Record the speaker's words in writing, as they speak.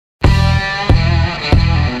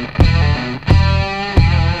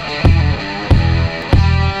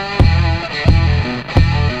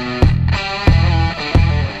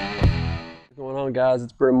guys?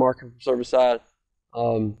 It's Brennan Marcum from Cervicide.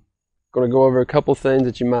 Going to go over a couple things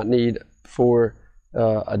that you might need for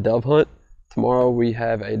a dove hunt. Tomorrow we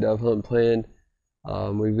have a dove hunt planned.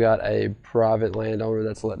 We've got a private landowner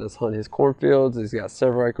that's letting us hunt his cornfields. He's got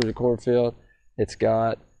several acres of cornfield. It's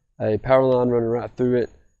got a power line running right through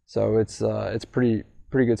it, so it's pretty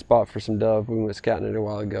good spot for some dove. We went scouting it a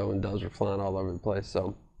while ago, and doves were flying all over the place.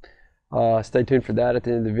 So stay tuned for that at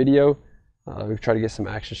the end of the video. We've tried to get some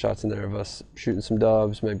action shots in there of us shooting some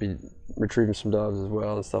doves, maybe retrieving some doves as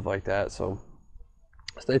well and stuff like that. So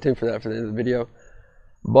stay tuned for that for the end of the video.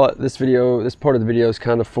 But this part of the video is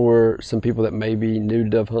kind of for some people that may be new to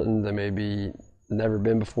dove hunting. They may be never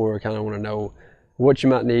been before, kind of want to know what you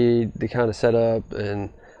might need, the kind of setup, and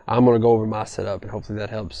I'm going to go over my setup, and hopefully that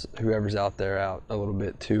helps whoever's out there out a little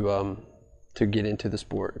bit to get into the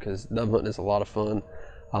sport, because dove hunting is a lot of fun.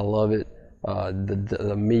 I love it.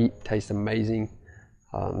 The meat tastes amazing.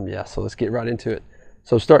 Yeah, so let's get right into it.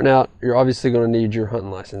 So starting out, you're obviously going to need your hunting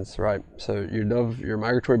license, right? So your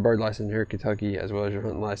migratory bird license here in Kentucky, as well as your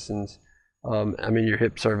hunting license, your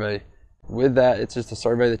HIP survey. With that, it's just a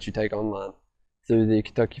survey that you take online through the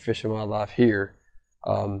Kentucky Fish and Wildlife here.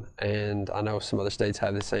 And I know some other states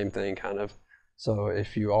have the same thing kind of. So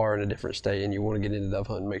if you are in a different state and you want to get into dove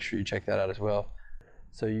hunting, make sure you check that out as well,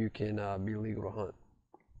 so you can be legal to hunt.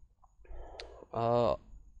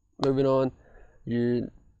 Moving on,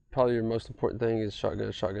 probably your most important thing is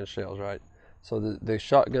shotgun shells, right? So the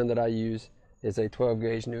shotgun that I use is a 12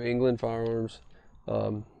 gauge New England Firearms.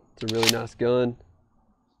 It's a really nice gun.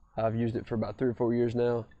 I've used it for about 3 or 4 years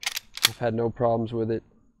now. I've had no problems with it.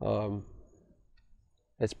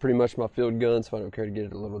 It's pretty much my field gun, so I don't care to get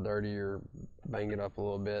it a little dirty or bang it up a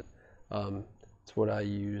little bit. It's what I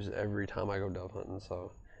use every time I go dove hunting,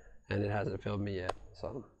 and it hasn't failed me yet.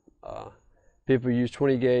 So people use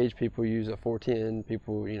 20 gauge, people use a 410,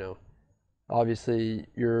 people, obviously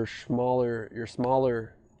your smaller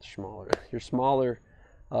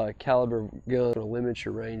caliber gun will limit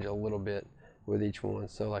your range a little bit with each one.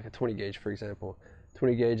 So like a 20 gauge, for example,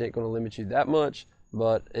 20 gauge ain't going to limit you that much,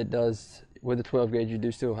 but it does. With the 12 gauge, you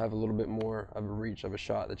do still have a little bit more of a reach of a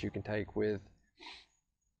shot that you can take with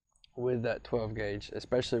that 12 gauge,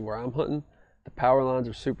 especially where I'm hunting. The power lines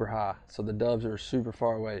are super high, so the doves are super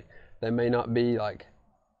far away. They may not be like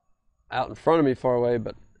out in front of me far away,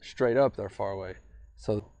 but straight up they're far away.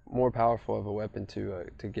 So more powerful of a weapon to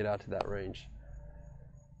get out to that range.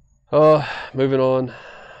 Moving on,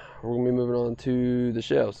 we're gonna be moving on to the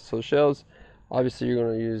shells. So the shells, obviously you're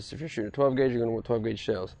gonna use, if you're shooting a 12 gauge, you're gonna want 12 gauge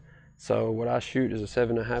shells. So what I shoot is a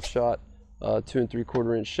 7.5 shot, 2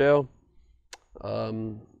 3/4 inch shell.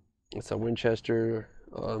 It's a Winchester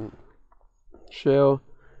shell.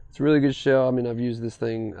 It's a really good shell. I mean, I've used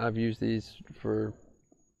these for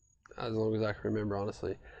as long as I can remember,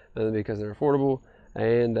 honestly, and because they're affordable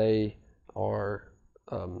and they are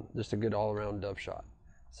just a good all-around dove shot.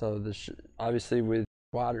 So obviously with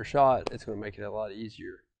wider shot, it's going to make it a lot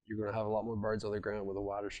easier. You're going to have a lot more birds on the ground with a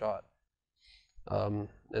wider shot. And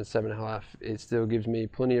 7.5, it still gives me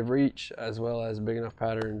plenty of reach, as well as a big enough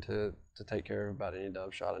pattern to take care of about any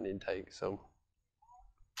dove shot I need to take. So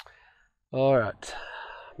all right,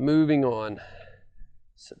 moving on.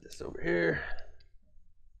 Set this over here.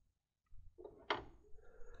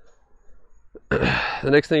 The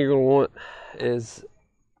next thing you're going to want is,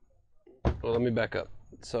 well, let me back up.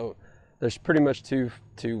 So there's pretty much two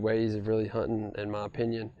ways of really hunting, in my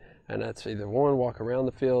opinion, and that's either one, walk around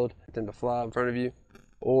the field, get them to fly in front of you,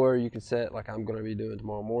 or you can set like I'm going to be doing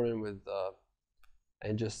tomorrow morning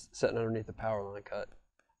and just setting underneath the power line cut.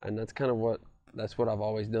 And that's kind of what I've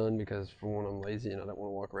always done, because for one, I'm lazy and I don't want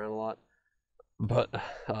to walk around a lot. But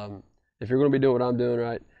if you're going to be doing what I'm doing,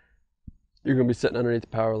 right, you're going to be sitting underneath the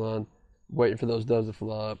power line, waiting for those doves to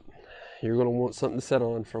fly up. You're going to want something to set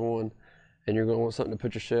on, for one, and you're going to want something to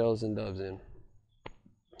put your shells and doves in.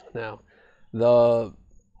 Now, the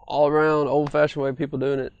all-around old-fashioned way people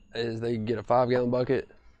doing it is they get a 5-gallon bucket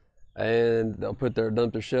and they'll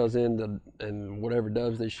dump their shells in and whatever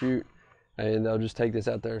doves they shoot, and they'll just take this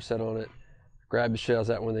out there, set on it, grab the shells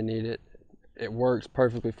out when they need it. It works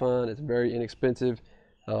perfectly fine. It's very inexpensive,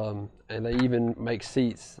 and they even make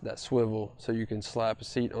seats that swivel, so you can slap a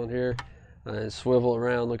seat on here and swivel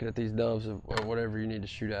around looking at these doves or whatever you need to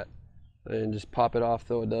shoot at, and just pop it off,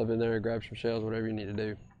 throw a dove in there, grab some shells, whatever you need to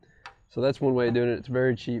do. So that's one way of doing it. It's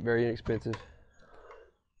very cheap, very inexpensive.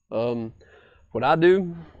 What I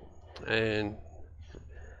do, and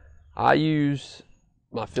I use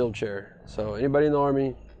my field chair. So anybody in the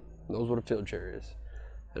Army knows what a field chair is.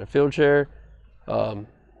 And a field chair,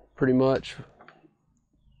 pretty much,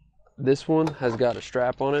 this one has got a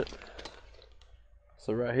strap on it.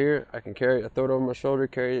 So right here, I can carry it, I throw it over my shoulder,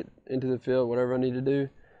 carry it into the field, whatever I need to do.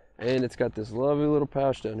 And it's got this lovely little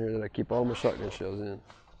pouch down here that I keep all my shotgun shells in.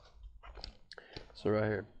 So right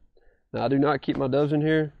here. Now I do not keep my doves in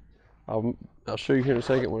here. I'll show you here in a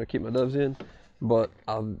second when I keep my doves in. But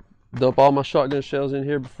I'll dump all my shotgun shells in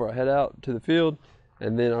here before I head out to the field.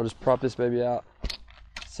 And then I'll just prop this baby out,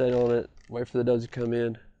 set on it, wait for the doves to come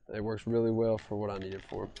in. It works really well for what I need it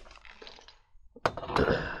for.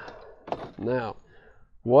 Now,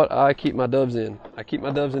 what I keep my doves in. I keep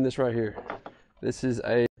my doves in this right here. It is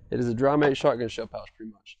a dry mate shotgun shell pouch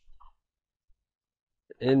pretty much.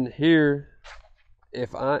 In here,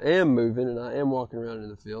 if I am moving and I am walking around in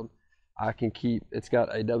the field, I can keep, it's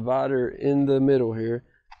got a divider in the middle here,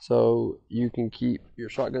 so you can keep your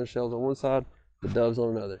shotgun shells on one side, the doves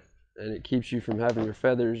on another. And it keeps you from having your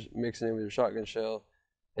feathers mixing in with your shotgun shell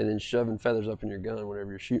and then shoving feathers up in your gun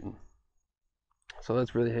whenever you're shooting. So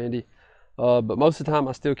that's really handy. But most of the time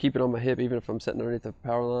I still keep it on my hip, even if I'm sitting underneath the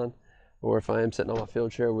power line, or if I am sitting on my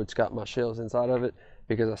field chair which got my shells inside of it,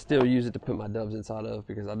 because I still use it to put my doves inside of,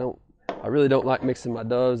 because I really don't like mixing my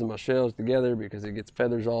doves and my shells together because it gets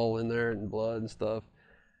feathers all in there and blood and stuff.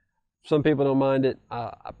 Some people don't mind it.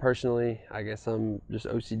 I personally, I guess I'm just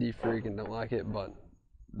OCD freak and don't like it, but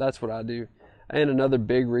that's what I do. And another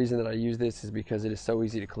big reason that I use this is because it is so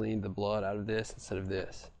easy to clean the blood out of this instead of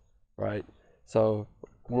this, right? So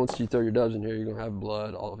once you throw your doves in here, you're gonna have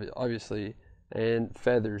blood, all of it, obviously, and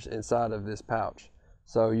feathers inside of this pouch.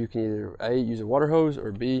 So you can either A, use a water hose,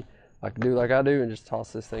 or B, do like I do and just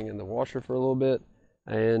toss this thing in the washer for a little bit,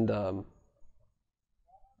 and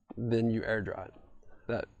then you air dry it.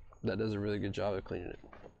 That does a really good job of cleaning it.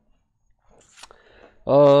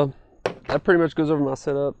 That pretty much goes over my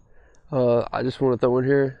setup. I just want to throw in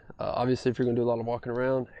here, obviously if you're gonna do a lot of walking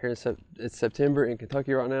around, here it's September in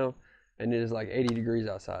Kentucky right now, and it is like 80 degrees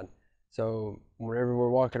outside. So whenever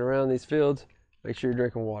we're walking around these fields, make sure you're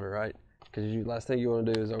drinking water, right? Because last thing you want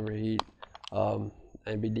to do is overheat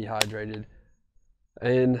and be dehydrated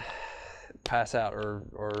and pass out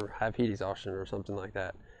or have heat exhaustion or something like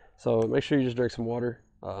that. So make sure you just drink some water.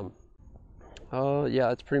 Yeah,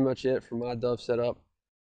 that's pretty much it for my dove setup.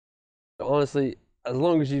 Honestly, as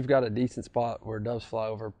long as you've got a decent spot where doves fly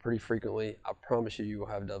over pretty frequently, I promise you will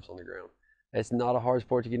have doves on the ground. It's not a hard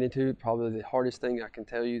sport to get into. Probably the hardest thing I can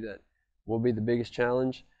tell you that will be the biggest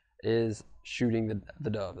challenge is shooting the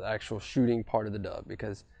dove, the actual shooting part of the dove,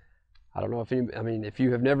 because I don't know if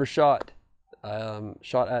you have never shot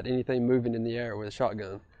at anything moving in the air with a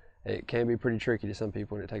shotgun, it can be pretty tricky to some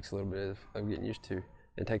people, and it takes a little bit of getting used to,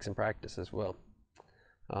 and takes some practice as well.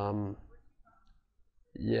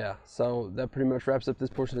 Yeah, so that pretty much wraps up this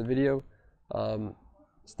portion of the video.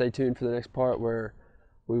 Stay tuned for the next part where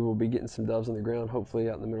we will be getting some doves on the ground, hopefully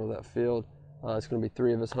out in the middle of that field. It's going to be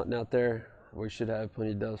 3 of us hunting out there. We should have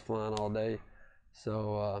plenty of doves flying all day.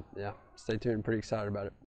 So yeah, stay tuned. Pretty excited about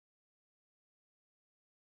it.